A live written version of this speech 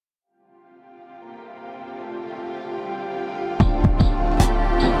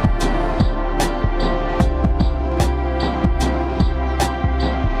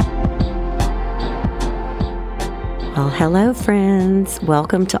Hello, friends.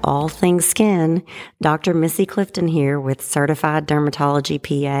 Welcome to All Things Skin. Dr. Missy Clifton here with Certified Dermatology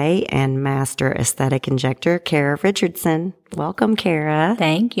PA and Master Aesthetic Injector, Kara Richardson. Welcome, Kara.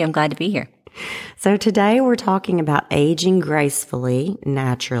 Thank you. I'm glad to be here. So today we're talking about aging gracefully,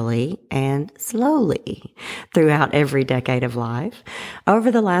 naturally, and slowly throughout every decade of life.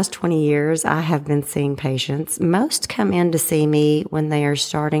 Over the last 20 years, I have been seeing patients. Most come in to see me when they are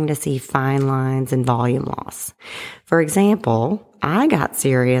starting to see fine lines and volume loss. For example, I got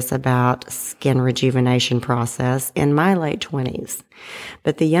serious about skin rejuvenation process in my late 20s.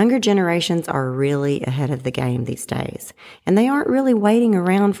 But the younger generations are really ahead of the game these days, and they aren't really waiting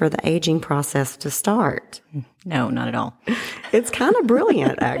around for the aging process to start. No, not at all. It's kind of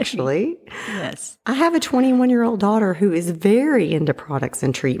brilliant, actually. Yes. I have a 21-year-old daughter who is very into products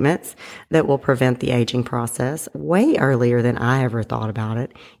and treatments that will prevent the aging process way earlier than I ever thought about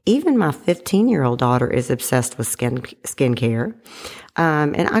it. Even my 15-year-old daughter is obsessed with skincare.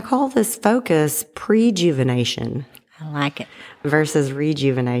 And I call this focus prejuvenation. I like it. Versus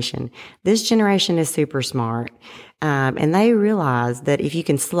rejuvenation. This generation is super smart, and they realize that if you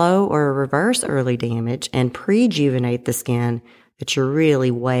can slow or reverse early damage and prejuvenate the skin, that you're really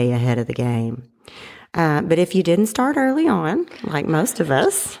way ahead of the game. But if you didn't start early on, like most of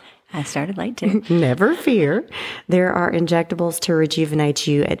us, I started late too. Never fear. There are injectables to rejuvenate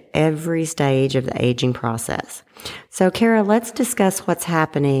you at every stage of the aging process. So, Kara, let's discuss what's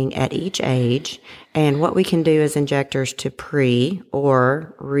happening at each age and what we can do as injectors to pre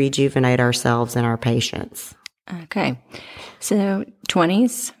or rejuvenate ourselves and our patients. Okay. So,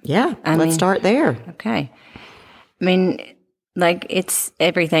 20s? Yeah, let's start there. Okay. I mean, like it's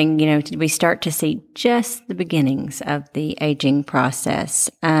everything, we start to see just the beginnings of the aging process.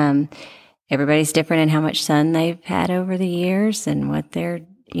 Everybody's different in how much sun they've had over the years and what they're,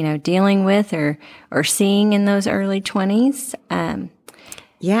 dealing with or seeing in those early 20s.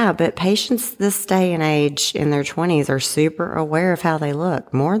 Yeah, but patients this day and age in their 20s are super aware of how they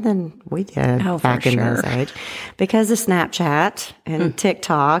look, more than we did back in those age, because of Snapchat and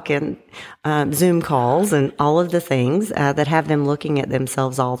TikTok and Zoom calls and all of the things that have them looking at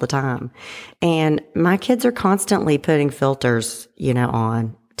themselves all the time. And my kids are constantly putting filters,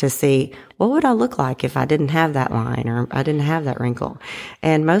 on to see what would I look like if I didn't have that line or I didn't have that wrinkle.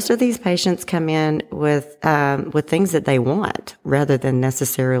 And most of these patients come in with things that they want rather than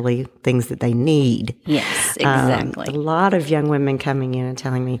necessarily things that they need. Yes, exactly. A lot of young women coming in and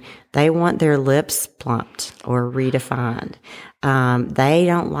telling me they want their lips plumped or redefined. They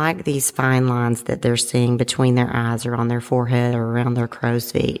don't like these fine lines that they're seeing between their eyes or on their forehead or around their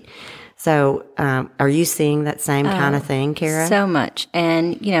crow's feet. So, are you seeing that same kind of thing, Kara? So much.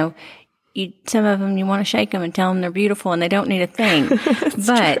 And, some of them, you want to shake them and tell them they're beautiful and they don't need a thing.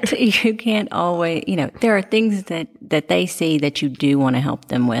 But true. You can't always, there are things that they see that you do want to help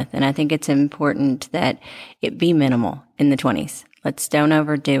them with. And I think it's important that it be minimal in the 20s. Don't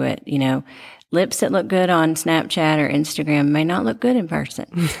overdo it. Lips that look good on Snapchat or Instagram may not look good in person.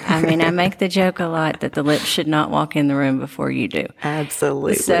 I mean, I make the joke a lot that the lips should not walk in the room before you do.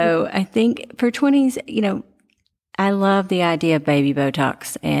 Absolutely. So I think for 20s, I love the idea of baby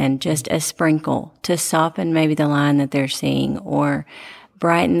Botox and just a sprinkle to soften maybe the line that they're seeing or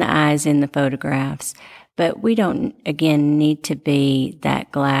brighten the eyes in the photographs. But we don't, again, need to be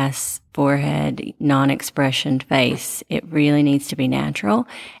that glass forehead, non-expressioned face. It really needs to be natural.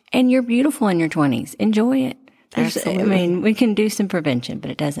 And you're beautiful in your 20s. Enjoy it. Absolutely. We can do some prevention, but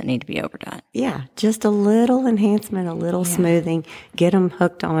it doesn't need to be overdone. Yeah, just a little enhancement, a little smoothing. Get them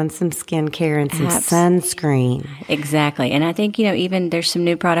hooked on some skincare and some sunscreen. Exactly. And I think, even there's some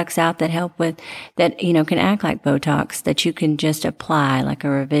new products out that help with that, can act like Botox that you can just apply like a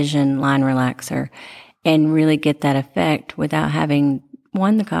revision line relaxer and really get that effect without having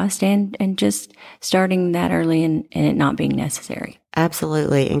the cost and just starting that early and it not being necessary.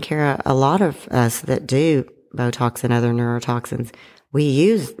 Absolutely. And Kara, a lot of us that do Botox and other neurotoxins, we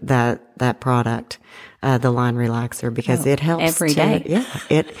use that product, the line relaxer, because it helps every day.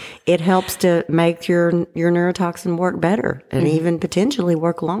 It helps to make your neurotoxin work better and even potentially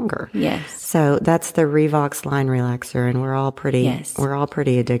work longer. Yes. So that's the Revox line relaxer, and we're all pretty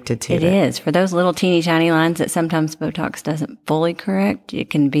addicted to it. It is. For those little teeny tiny lines that sometimes Botox doesn't fully correct, it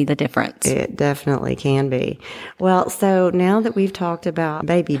can be the difference. It definitely can be. Well, so now that we've talked about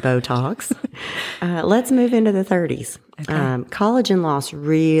baby Botox, let's move into the 30s. Okay. Collagen loss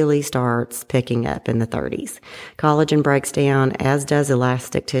really starts picking up in the 30s. Collagen breaks down, as does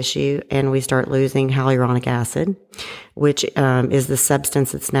elastic tissue, and we start losing hyaluronic acid, which is the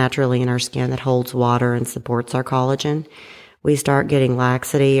substance that's naturally in our skin that holds water and supports our collagen. We start getting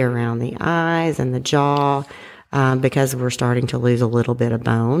laxity around the eyes and the jaw. because we're starting to lose a little bit of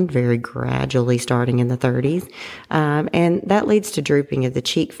bone, very gradually starting in the 30s. And that leads to drooping of the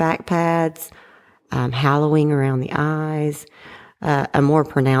cheek fat pads, hollowing around the eyes, a more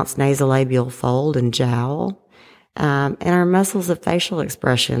pronounced nasolabial fold and jowl. And our muscles of facial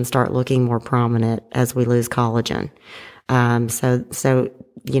expression start looking more prominent as we lose collagen. So,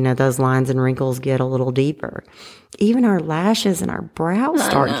 those lines and wrinkles get a little deeper. Even our lashes and our brows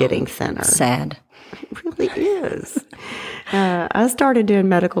start getting thinner. Sad. It really is. I started doing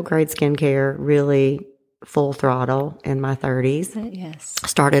medical grade skincare really full throttle in my 30s. Yes.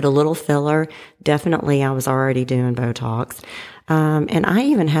 Started a little filler. Definitely, I was already doing Botox. And I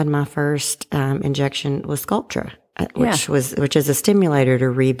even had my first injection with Sculptra, which is a stimulator to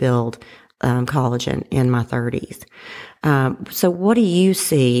rebuild collagen in my 30s. So what do you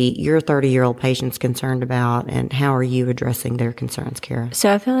see your 30-year-old patients concerned about, and how are you addressing their concerns, Kara?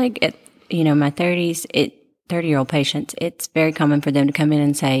 So I feel like, my 30-year-old patients, it's very common for them to come in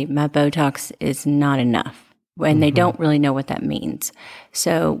and say, my Botox is not enough, and they don't really know what that means.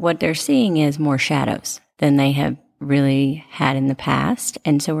 So what they're seeing is more shadows than they have really had in the past.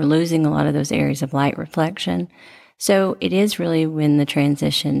 And so we're losing a lot of those areas of light reflection. So it is really when the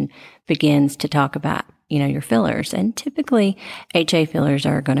transition begins to talk about, your fillers. And typically HA fillers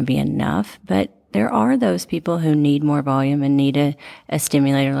are going to be enough, but there are those people who need more volume and need a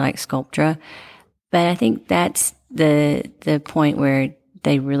stimulator like Sculptra. But I think that's the point where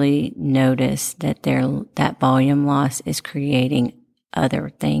they really notice that that volume loss is creating other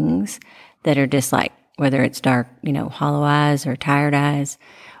things that are just like, whether it's dark, hollow eyes or tired eyes,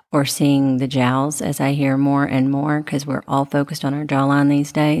 or seeing the jowls, as I hear more and more, because we're all focused on our jawline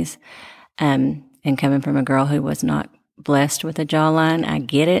these days. And coming from a girl who was not blessed with a jawline, I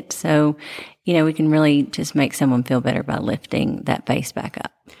get it. So, we can really just make someone feel better by lifting that face back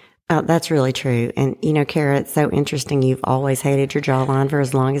up. Oh, that's really true. And, Kara, it's so interesting. You've always hated your jawline for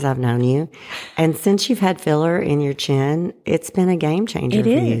as long as I've known you. And since you've had filler in your chin, it's been a game changer for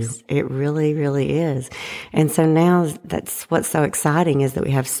you. It really, really is. And so now that's what's so exciting, is that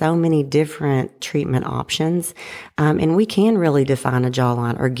we have so many different treatment options. And we can really define a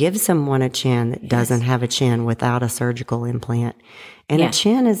jawline or give someone a chin that doesn't have a chin without a surgical implant. And a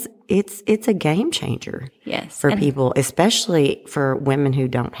chin it's a game changer for people, especially for women who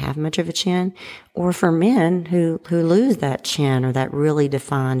don't have much of a chin, or for men who lose that chin or that really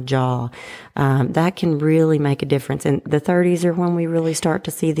defined jaw. That can really make a difference. And the 30s are when we really start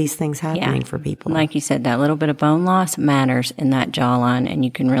to see these things happening for people. Like you said, that little bit of bone loss matters in that jawline, and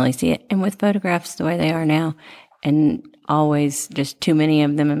you can really see it. And with photographs the way they are now, and always just too many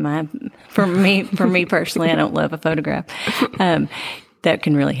of them for me personally, I don't love a photograph. That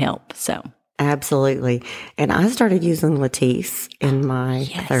can really help. So absolutely. And I started using Latisse in my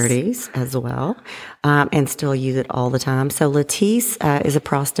 30s as well, and still use it all the time. So Latisse is a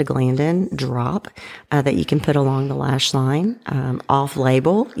prostaglandin drop that you can put along the lash line.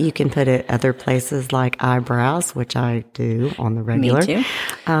 Off-label, you can put it other places like eyebrows, which I do on the regular. Me too.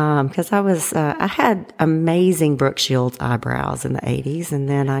 Because I had amazing Brooke Shields eyebrows in the 80s, and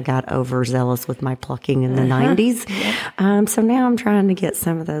then I got overzealous with my plucking in the 90s. So now I'm trying to get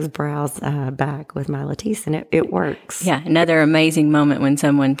some of those brows back with my Latisse, and it works. Yeah, another amazing moment when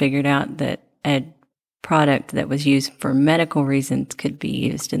someone figured out that a product that was used for medical reasons could be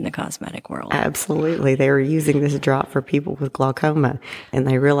used in the cosmetic world. Absolutely. They were using this drop for people with glaucoma, and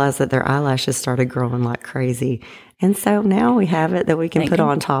they realized that their eyelashes started growing like crazy. And so now we have it that we can put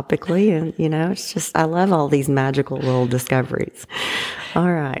on topically, and, it's just, I love all these magical little discoveries.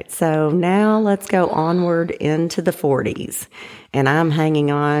 All right. So now let's go onward into the 40s. And I'm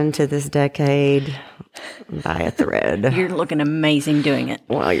hanging on to this decade by a thread. You're looking amazing doing it.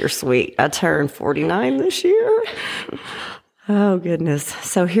 Well, you're sweet. I turned 49 this year. Oh, goodness.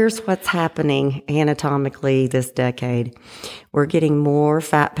 So here's what's happening anatomically this decade. We're getting more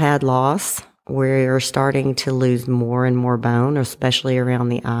fat pad loss. We're starting to lose more and more bone, especially around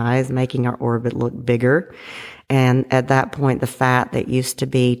the eyes, making our orbit look bigger. And at that point, the fat that used to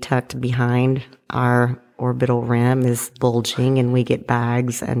be tucked behind our orbital rim is bulging, and we get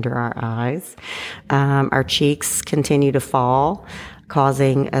bags under our eyes. Our cheeks continue to fall,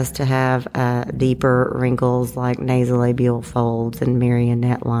 causing us to have deeper wrinkles like nasolabial folds and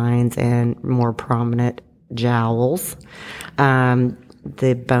marionette lines and more prominent jowls.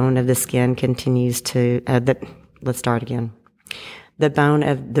 The bone of the skin continues to, let's start again. The bone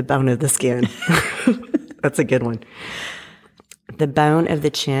of the skin. That's a good one. The bone of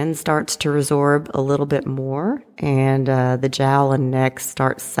the chin starts to resorb a little bit more, and the jowl and neck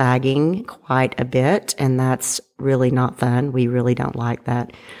starts sagging quite a bit, and that's really not fun. We really don't like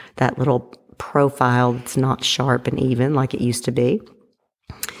that little profile that's not sharp and even like it used to be.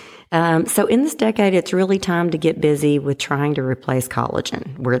 So in this decade, it's really time to get busy with trying to replace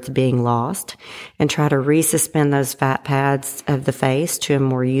collagen where it's being lost and try to resuspend those fat pads of the face to a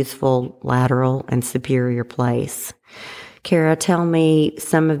more youthful, lateral, and superior place. Kara, tell me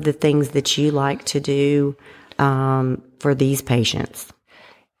some of the things that you like to do for these patients.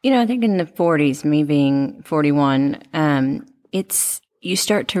 I think in the 40s, me being 41, you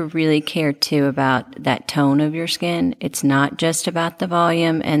start to really care too about that tone of your skin. It's not just about the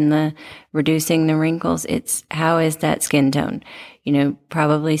volume and the reducing the wrinkles. It's how is that skin tone?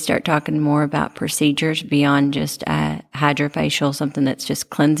 Probably start talking more about procedures beyond just hydrofacial, something that's just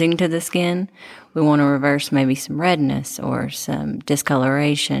cleansing to the skin. We want to reverse maybe some redness or some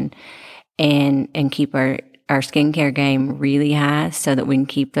discoloration and keep our skincare game really high so that we can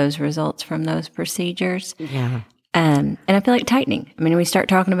keep those results from those procedures. Yeah. And I feel like tightening. I mean, we start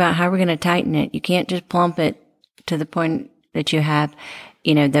talking about how we're going to tighten it. You can't just plump it to the point that you have,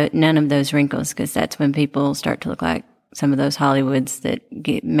 none of those wrinkles, because that's when people start to look like some of those Hollywoods that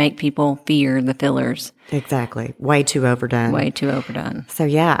make people fear the fillers. Exactly. Way too overdone. Way too overdone. So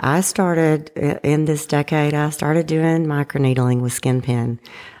yeah, I started in this decade, I started doing microneedling with Skin Pen.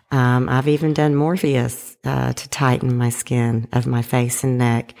 I've even done Morpheus to tighten my skin of my face and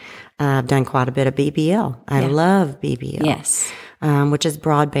neck. I've done quite a bit of BBL. I love BBL. Yes. Which is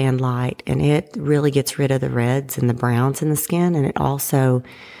broadband light, and it really gets rid of the reds and the browns in the skin, and it also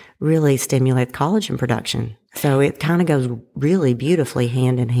really stimulates collagen production. So it kind of goes really beautifully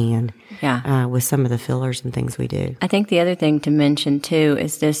hand in hand with some of the fillers and things we do. I think the other thing to mention too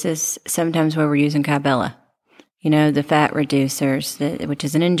is this is sometimes where we're using Kybella. The fat reducers, which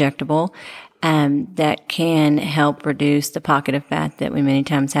is an injectable, that can help reduce the pocket of fat that we many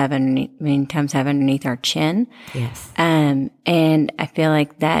times have underneath our chin. Yes. And I feel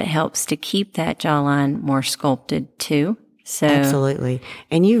like that helps to keep that jawline more sculpted too. So absolutely.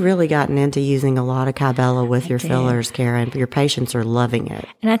 And you've really gotten into using a lot of Kybella with your fillers, Karen. Your patients are loving it.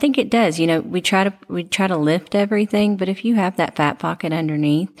 And I think it does. We try to lift everything, but if you have that fat pocket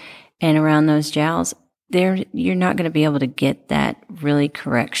underneath and around those jowls, you're not going to be able to get that really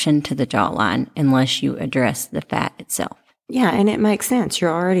correction to the jawline unless you address the fat itself. Yeah, and it makes sense.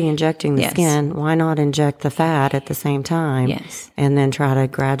 You're already injecting the skin. Why not inject the fat at the same time? Yes. And then try to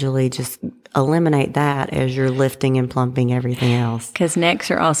gradually just eliminate that as you're lifting and plumping everything else. Because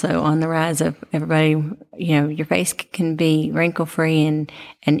necks are also on the rise of everybody. Your face can be wrinkle-free and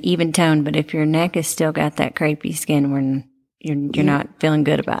even toned, but if your neck has still got that crepey skin, you're not feeling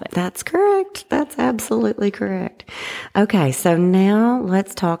good about it. That's correct. That's absolutely correct. Okay, so now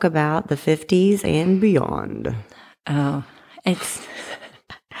let's talk about the 50s and beyond. Oh, I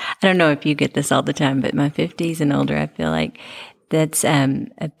don't know if you get this all the time, but my 50s and older, I feel like that's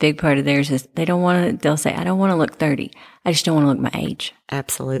a big part of theirs is they'll say, I don't want to look 30. I just don't want to look my age.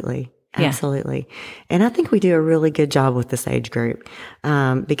 Absolutely. Absolutely. And I think we do a really good job with this age group,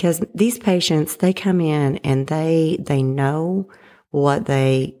 because these patients, they come in and they know what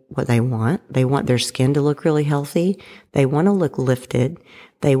they want. They want their skin to look really healthy. They want to look lifted.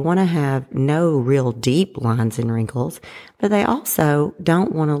 They want to have no real deep lines and wrinkles, but they also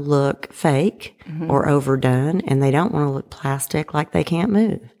don't want to look fake or overdone, and they don't want to look plastic like they can't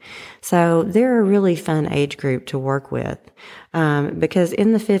move. So they're a really fun age group to work with, because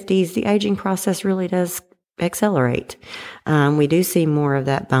in the 50s, the aging process really does accelerate. We do see more of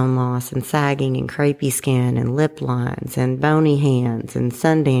that bone loss and sagging and crepey skin and lip lines and bony hands and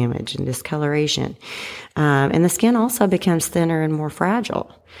sun damage and discoloration. And the skin also becomes thinner and more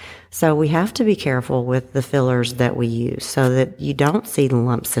fragile. So we have to be careful with the fillers that we use so that you don't see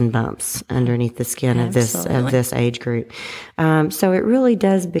lumps and bumps underneath the skin of this age group. So it really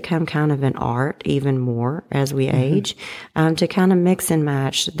does become kind of an art even more as we age, to kind of mix and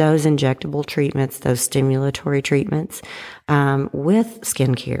match those injectable treatments, those stimulatory treatments, with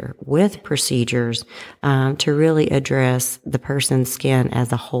skincare, with procedures, to really address the person's skin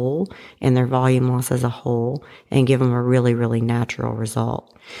as a whole and their volume loss as a whole and give them a really, really natural result.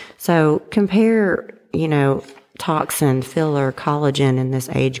 So compare, toxin, filler, collagen in this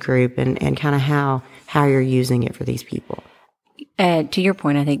age group and kind of how you're using it for these people. To your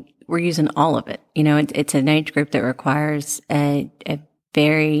point, I think we're using all of it. It's an age group that requires a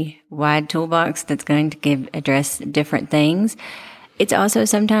very wide toolbox that's going to address different things. It's also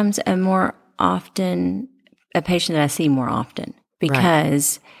sometimes a patient that I see more often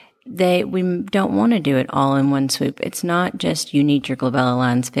because we don't want to do it all in one swoop. It's not just you need your glabella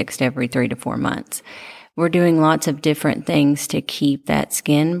lines fixed every 3 to 4 months. We're doing lots of different things to keep that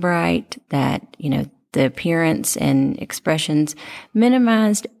skin bright, that, the appearance and expressions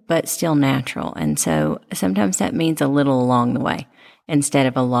minimized, but still natural. And so sometimes that means a little along the way instead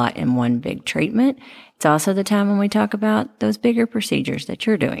of a lot in one big treatment. It's also the time when we talk about those bigger procedures that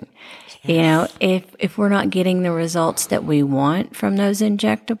you're doing. Yes. You know, if we're not getting the results that we want from those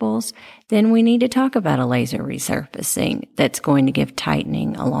injectables, then we need to talk about a laser resurfacing that's going to give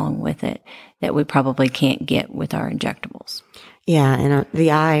tightening along with it that we probably can't get with our injectables. Yeah, and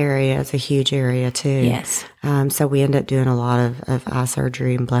the eye area is a huge area too. Yes. So we end up doing a lot of eye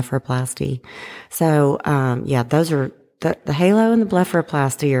surgery and blepharoplasty. So, those are the halo and the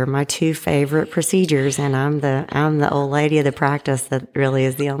blepharoplasty are my two favorite procedures, and I'm the old lady of the practice that really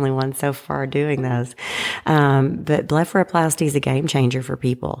is the only one so far doing those. But blepharoplasty is a game changer for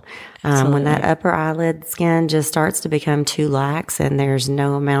people. When that upper eyelid skin just starts to become too lax and there's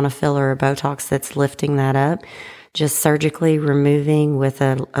no amount of filler or Botox that's lifting that up, just surgically removing with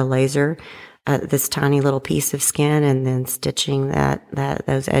a laser this tiny little piece of skin and then stitching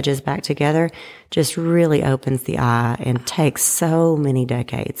those edges back together just really opens the eye and takes so many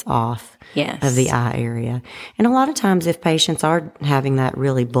decades off of the eye area. And a lot of times if patients are having that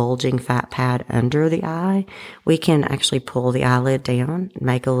really bulging fat pad under the eye, we can actually pull the eyelid down,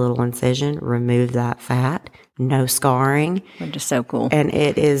 make a little incision, remove that fat, no scarring. Which is so cool. And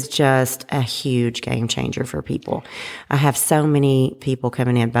it is just a huge game changer for people. I have so many people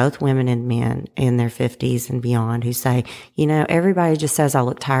coming in, both women and men in their 50s and beyond, who say, you know, everybody just says I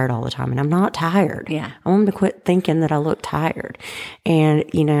look tired all the time. And I'm not tired. Yeah. I want them to quit thinking that I look tired. And,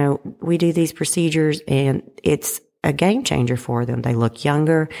 you know, we do these procedures and it's a game changer for them. They look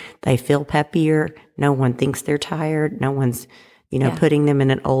younger. They feel peppier. No one thinks they're tired. No one's putting them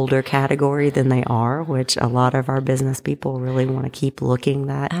in an older category than they are, which a lot of our business people really want to keep looking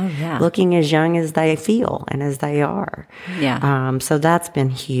looking as young as they feel and as they are. Yeah. So that's been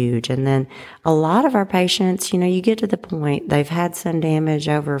huge. And then a lot of our patients, you get to the point they've had sun damage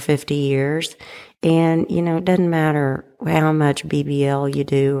over 50 years. And, it doesn't matter how much BBL you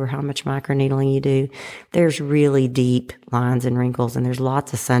do or how much microneedling you do. There's really deep lines and wrinkles and there's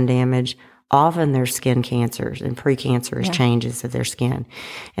lots of sun damage. Often there's skin cancers and precancerous changes of their skin.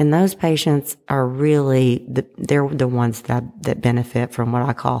 And those patients are really, they're the ones that benefit from what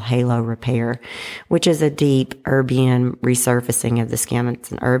I call halo repair, which is a deep erbium resurfacing of the skin.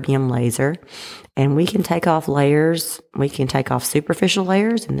 It's an erbium laser. And we can take off layers. We can take off superficial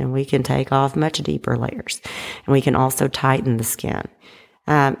layers, and then we can take off much deeper layers. And we can also tighten the skin.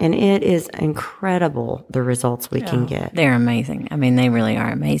 And it is incredible, the results we can get. They're amazing. I mean, they really are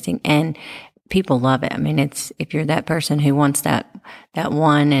amazing. And people love it. I mean, if you're that person who wants that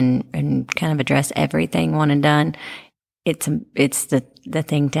one and kind of address everything one and done, it's the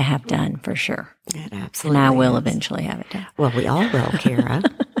thing to have done for sure. It absolutely And I will eventually have it done. Well, we all will, Kara.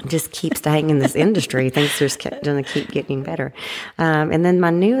 Just keep staying in this industry. Things are just going to keep getting better. And then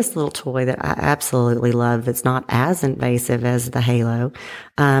my newest little toy that I absolutely love that's not as invasive as the halo,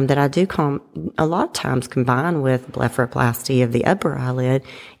 that I do a lot of times combine with blepharoplasty of the upper eyelid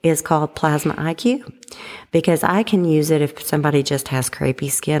is called Plasma IQ. Because I can use it if somebody just has crepey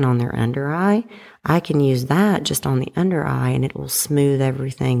skin on their under eye. I can use that just on the under eye and it will smooth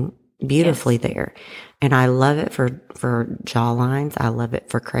everything beautifully there. And I love it for jaw lines. I love it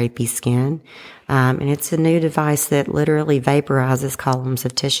for crepey skin. And it's a new device that literally vaporizes columns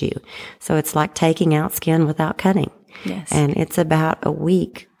of tissue. So it's like taking out skin without cutting. Yes. And it's about a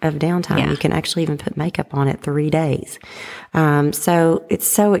week of downtime. Yeah. You can actually even put makeup on it 3 days. So it's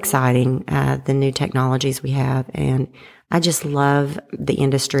so exciting, the new technologies we have. And I just love the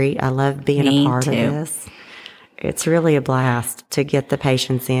industry. I love being a part of this. It's really a blast to get the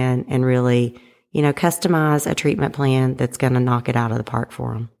patients in and really, customize a treatment plan that's going to knock it out of the park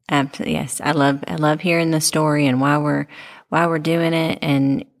for them. Absolutely. Yes. I love hearing the story and why we're doing it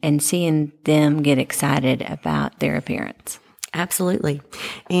and seeing them get excited about their appearance. Absolutely.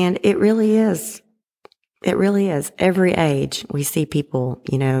 And it really is. It really is. Every age we see people,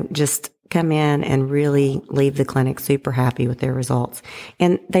 just come in and really leave the clinic super happy with their results.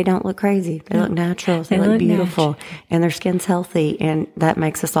 And they don't look crazy. They look natural. They look beautiful. And their skin's healthy. And that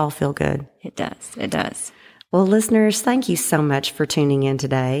makes us all feel good. It does. It does. Well, listeners, thank you so much for tuning in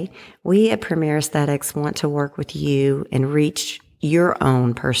today. We at Premier Aesthetics want to work with you and reach your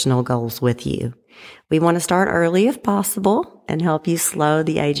own personal goals with you. We want to start early if possible and help you slow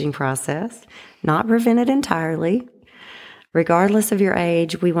the aging process, not prevent it entirely. Regardless of your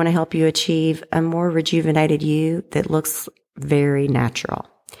age, we want to help you achieve a more rejuvenated you that looks very natural.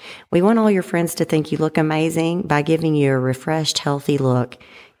 We want all your friends to think you look amazing by giving you a refreshed, healthy look.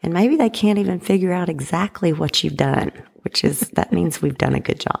 And maybe they can't even figure out exactly what you've done, that means we've done a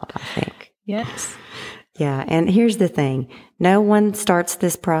good job, I think. Yes. Yeah. And here's the thing. No one starts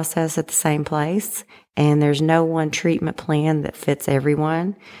this process at the same place, and there's no one treatment plan that fits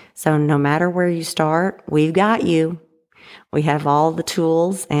everyone. So no matter where you start, we've got you. We have all the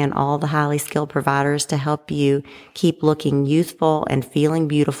tools and all the highly skilled providers to help you keep looking youthful and feeling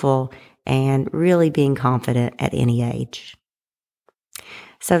beautiful and really being confident at any age.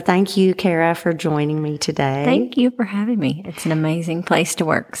 So thank you, Kara, for joining me today. Thank you for having me. It's an amazing place to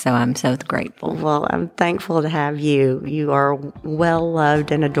work, so I'm so grateful. Well, I'm thankful to have you. You are well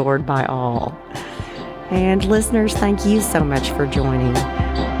loved and adored by all. And listeners, thank you so much for joining.